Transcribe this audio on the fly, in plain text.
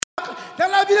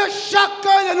la vie de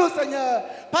chacun de nous, Seigneur.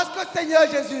 Parce que, Seigneur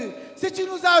Jésus, si tu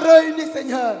nous as réunis,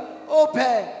 Seigneur, ô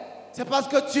Père, c'est parce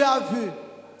que tu as vu.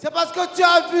 C'est parce que tu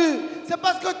as vu. C'est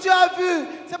parce que tu as vu.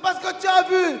 C'est parce que tu as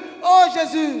vu. Oh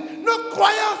Jésus, nous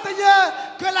croyons, Seigneur,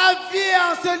 que la vie est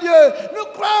en ce lieu. Nous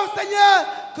croyons, Seigneur,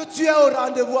 que tu es au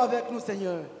rendez-vous avec nous,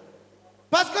 Seigneur.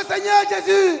 Parce que, Seigneur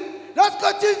Jésus,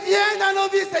 lorsque tu viens dans nos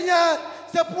vies, Seigneur,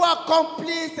 c'est pour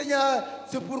accomplir, Seigneur,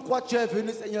 c'est pourquoi tu es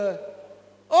venu, Seigneur.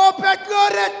 Oh Père,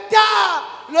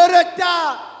 le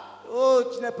retard. Oh,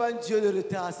 tu n'es pas un Dieu de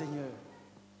retard, Seigneur.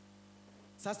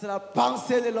 Ça, c'est la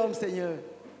pensée de l'homme, Seigneur.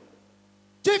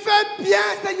 Tu fais bien,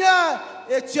 Seigneur,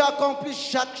 et tu accomplis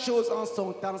chaque chose en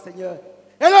son temps, Seigneur.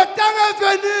 Et le temps est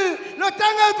venu, le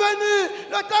temps est venu,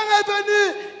 le temps est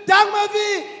venu dans ma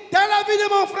vie, dans la vie de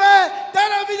mon frère, dans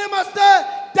la vie de ma soeur,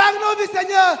 dans nos vies,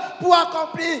 Seigneur, pour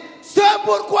accomplir ce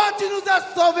pourquoi tu nous as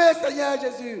sauvés, Seigneur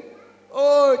Jésus.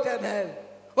 Oh Éternel.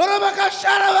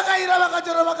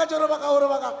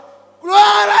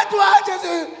 Gloire à toi,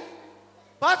 Jésus.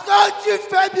 Parce que tu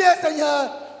fais bien, Seigneur.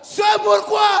 C'est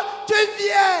pourquoi tu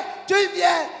viens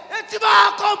et tu vas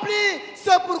accomplir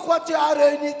ce pourquoi tu as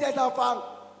réuni tes enfants.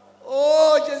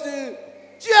 Oh Jésus,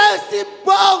 tu es si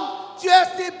bon, tu es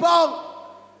si bon.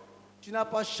 Tu n'as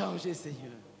pas changé,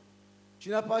 Seigneur. Tu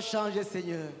n'as pas changé,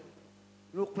 Seigneur.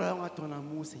 Nous croyons à ton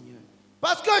amour, Seigneur.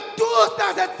 Parce que tous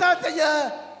dans cette salle,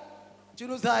 Seigneur, tu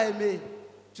nous as aimés.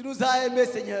 Tu nous as aimés,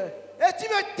 Seigneur. Et tu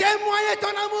veux témoigner ton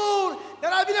amour dans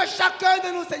la vie de chacun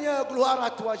de nous, Seigneur. Gloire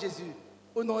à toi, Jésus.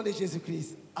 Au nom de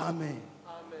Jésus-Christ. Amen.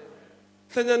 Amen.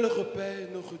 Seigneur, notre Père,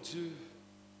 notre Dieu,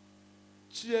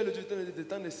 tu es le Dieu des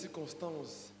temps, des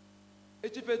circonstances. Et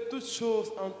tu fais toutes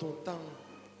choses en ton temps.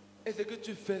 Et ce que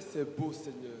tu fais, c'est beau,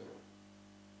 Seigneur.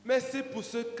 Merci pour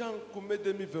ce camp Koume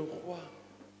 2023.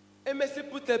 Et merci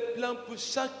pour tes plans pour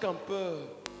chaque campeur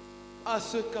à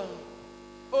ce camp.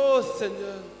 Oh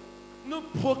Seigneur, nous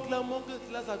proclamons que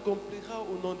cela s'accomplira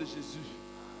au nom de Jésus.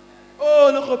 Oh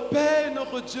notre Père,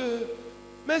 notre Dieu,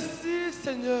 merci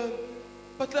Seigneur,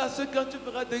 parce qu'à ce camp tu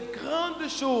feras de grandes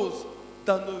choses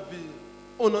dans nos vies.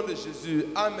 Au nom de Jésus.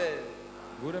 Amen.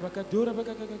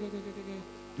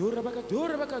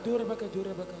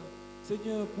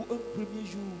 Seigneur, pour un premier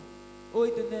jour, ô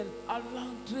Éternel, à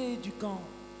l'entrée du camp,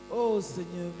 oh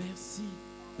Seigneur, merci.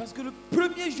 Parce que le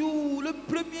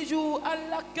premier jour, à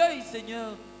l'accueil,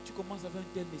 Seigneur, tu commences avec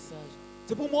un tel message.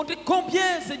 C'est pour montrer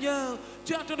combien, Seigneur,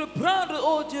 tu es en train de prendre,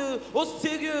 oh Dieu, au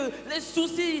sérieux les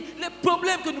soucis, les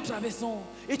problèmes que nous traversons.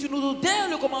 Et tu nous donnes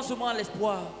le commencement à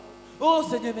l'espoir. Oh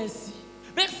Seigneur, merci.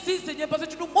 Merci Seigneur, parce que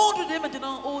tu nous montres dès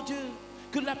maintenant, oh Dieu,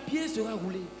 que la pierre sera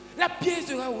roulée. La pierre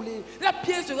sera roulée. La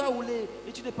pierre sera roulée.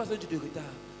 Et tu n'es pas un Dieu de retard.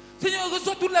 Seigneur,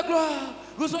 reçois toute la gloire.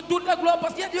 Reçois toute la gloire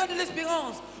parce qu'il y a déjà de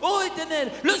l'espérance. Oh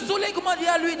Éternel, le soleil commence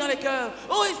à lui dans les cœurs.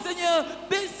 Oh Seigneur,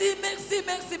 merci, merci,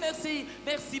 merci, merci.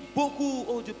 Merci beaucoup,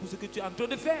 oh Dieu, pour ce que tu es en train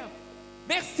de faire.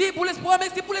 Merci pour l'espoir,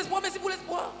 merci pour l'espoir, merci pour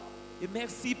l'espoir. Et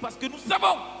merci parce que nous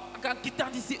savons qu'en quittant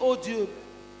d'ici, oh Dieu,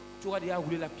 tu auras déjà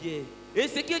roulé la pierre. Et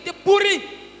ce qui était pourri,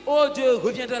 oh Dieu,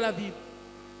 reviendra à la vie.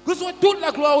 Reçois toute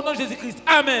la gloire au nom de Jésus-Christ.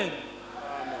 Amen.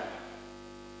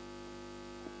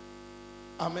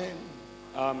 Amen.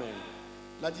 Amen.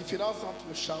 La différence entre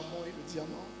le charbon et le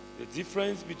diamant, The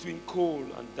difference between coal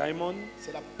and diamond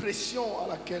c'est la pression à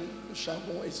laquelle le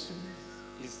charbon est soumis.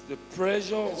 is the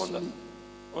pressure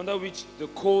under which the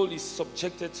coal is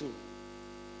subjected to.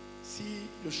 Si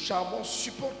le charbon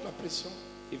supporte la pression,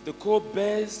 If the coal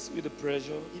bears with the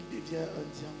pressure, il devient un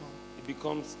diamant. it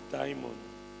becomes diamond.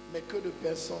 Mais que de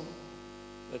personnes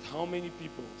But how many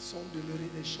people sont demeurées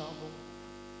des charbons,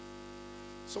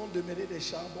 sont demeurées des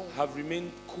charbons have remained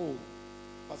coal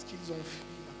parce qu'ils ont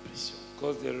fui la pression.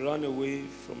 because they run away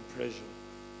from pressure?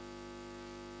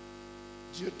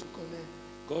 Dieu te connaît.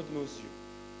 God knows you.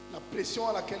 La pression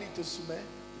à laquelle il te soumet,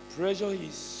 The pressure he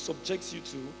subjects you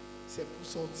to c'est pour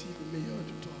sortir le meilleur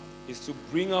de toi. is to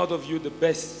bring out of you the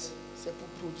best. C'est pour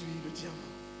produire le diamant.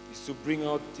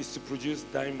 Is to produce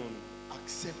diamond.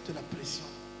 Accepte la pression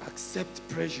Accept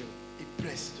pressure et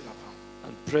presse de l'avant.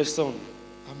 and press on.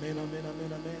 Amen, amen,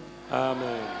 amen, amen.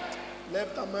 Amen.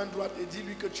 Lève ta main droite et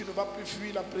dis-lui que tu ne vas plus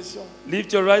fuir la pression.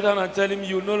 Lift your right hand and tell him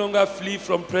you no longer flee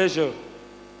from pressure.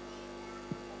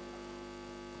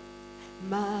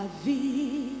 Ma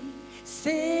vie,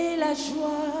 c'est la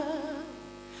joie.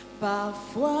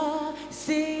 Parfois,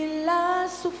 c'est la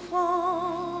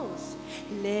souffrance.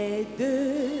 Les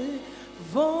deux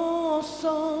vont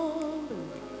ensemble.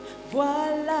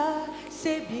 Voilà,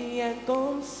 c'est bien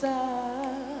comme ça.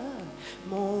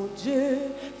 Mon Dieu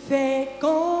fait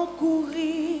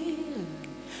concourir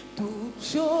toutes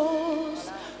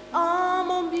choses en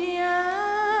mon bien.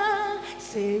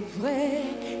 C'est vrai,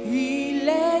 il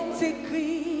est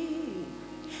écrit,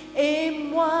 et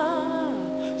moi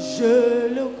je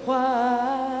le crois.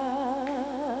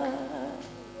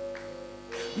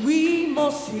 Oui,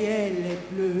 mon ciel est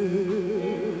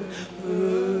bleu,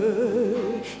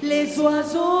 les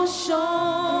oiseaux chantent,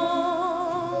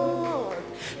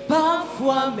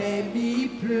 parfois même il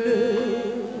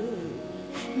pleut,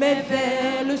 mais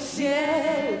vers le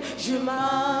ciel je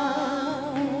marche.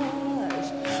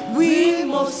 Oui,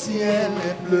 mon ciel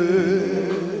est bleu,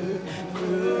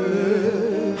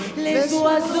 les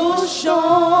oiseaux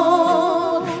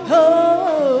chantent,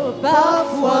 oh,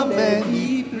 parfois même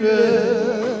il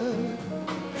pleut,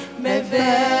 mais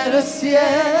vers le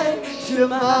ciel je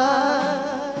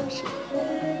marche.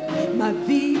 Ma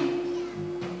vie,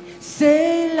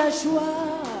 c'est la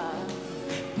joie,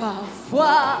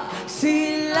 parfois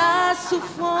c'est la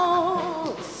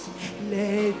souffrance,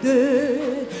 les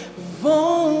deux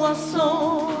vont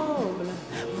ensemble,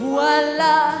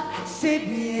 voilà, c'est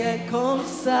bien comme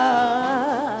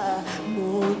ça.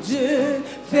 Mon Dieu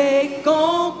fait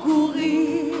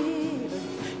concourir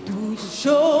toutes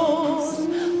choses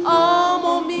en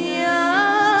mon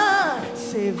bien.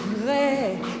 C'est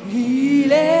vrai,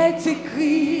 il est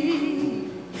écrit,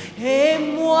 et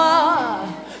moi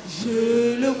je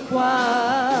le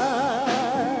crois.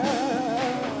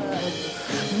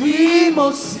 Oui,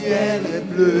 mon ciel est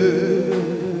bleu,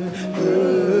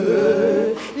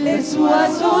 les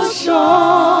oiseaux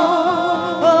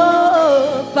chantent, oh,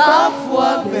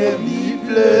 parfois même il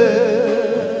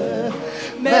pleut,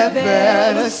 mais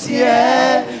vers le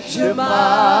ciel je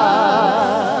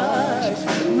marche.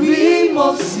 Oui,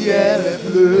 mon ciel est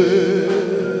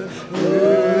bleu,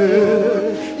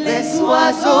 les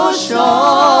oiseaux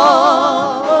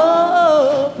chantent, oh,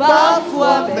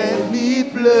 parfois même il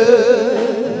pleut,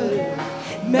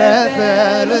 mais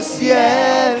vers le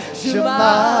ciel je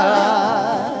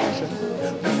marche.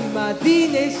 Ma vie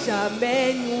n'est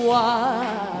jamais noire,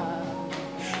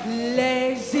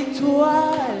 les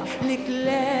étoiles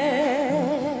l'éclairent.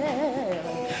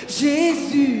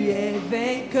 Jésus est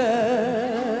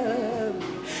vainqueur,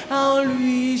 en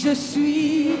lui je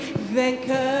suis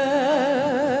vainqueur.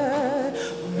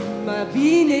 Ma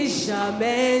vie n'est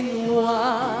jamais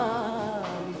noire,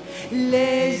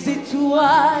 les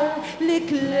étoiles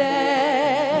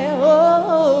l'éclairent.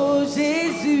 Oh,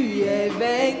 Jésus est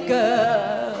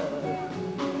vainqueur,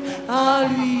 en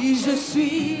lui je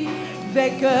suis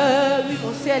vainqueur. Oui,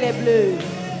 mon ciel est bleu,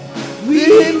 oui,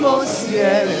 mon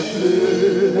ciel est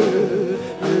bleu,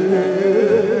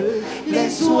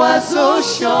 les oiseaux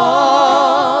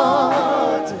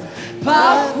chantent,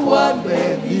 parfois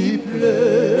même il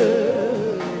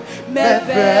pleut, mais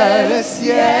vers le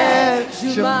ciel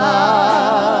je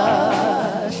marche.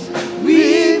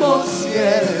 Oui, mon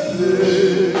ciel est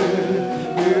bleu,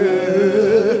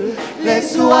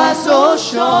 les oiseaux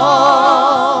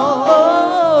chantent,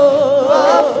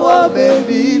 parfois même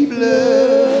il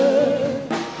pleut,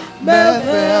 mais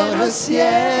vers le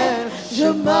ciel je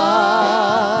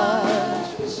marche.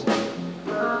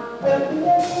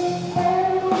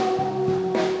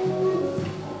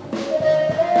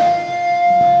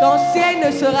 Ton ciel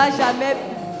ne sera jamais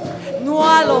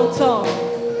noir longtemps.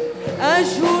 Un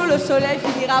jour, le soleil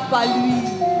finira par lui.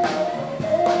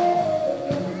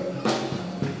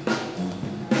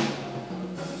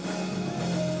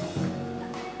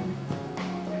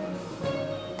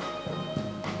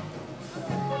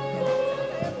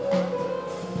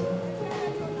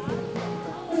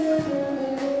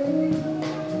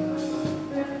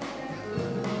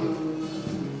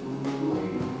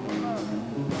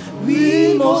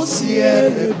 Oui, mon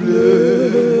ciel est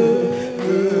bleu,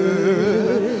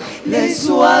 les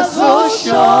oiseaux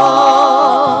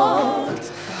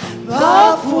chantent,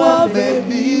 parfois même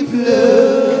il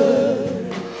pleut,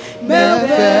 mais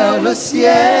vers le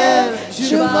ciel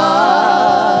je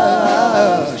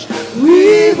marche.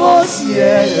 Oui, mon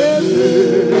ciel est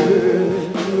bleu,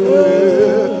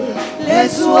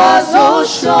 les oiseaux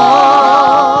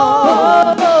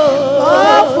chantent,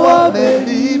 parfois même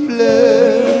il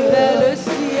pleut,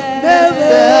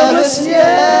 vers le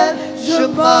ciel je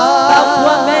marche.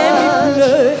 Parfois même il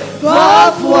pleut,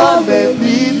 parfois même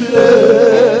il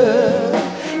pleut,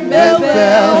 mais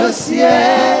vers le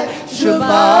ciel je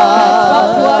marche.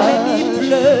 Parfois même il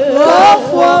pleut,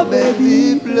 parfois même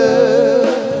il pleut,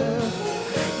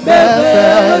 mais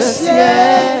vers le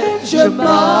ciel je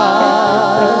marche.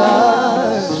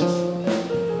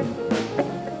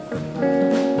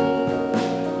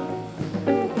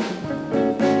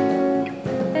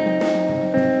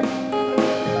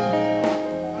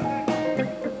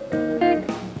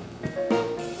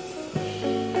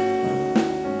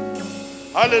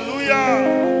 Alléluia.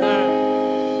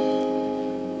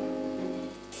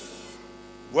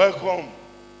 Welcome.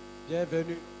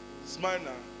 Bienvenue. Smile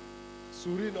now.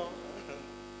 Souris, non?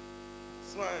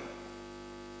 Smile.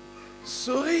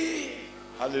 Souris.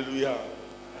 Hallelujah.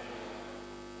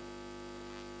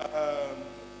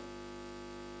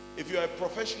 If you are a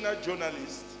professional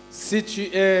journalist, Si tu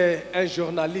es un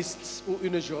journaliste ou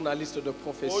une journaliste de or you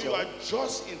profession, are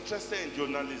just interested in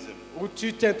journalism, ou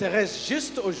tu t'intéresses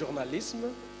juste au journalisme,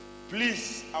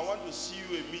 please, I want to see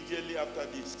you immediately after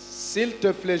this. s'il te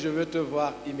plaît, je veux te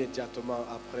voir immédiatement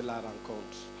après la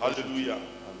rencontre. Hallelujah.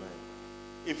 Amen.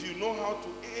 If you know how to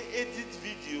edit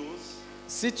videos,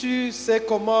 Si tu sais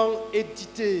comment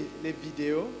éditer les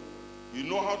vidéos, you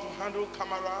know how to handle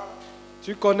camera,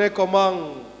 tu connais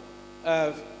comment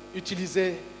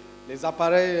utiliser les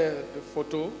appareils de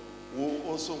photo, we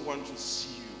also want to see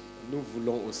you. nous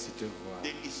voulons aussi te voir.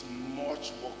 There is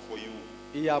much work for you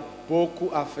Il y a beaucoup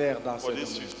à faire dans ce for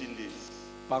these domaine 15 days.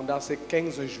 pendant ces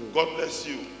 15 jours. God bless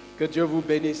you. Que Dieu vous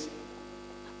bénisse.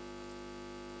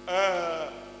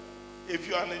 If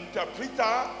you are an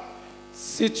interpreter,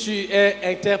 Si tu es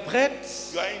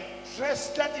interprète, you are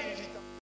interested in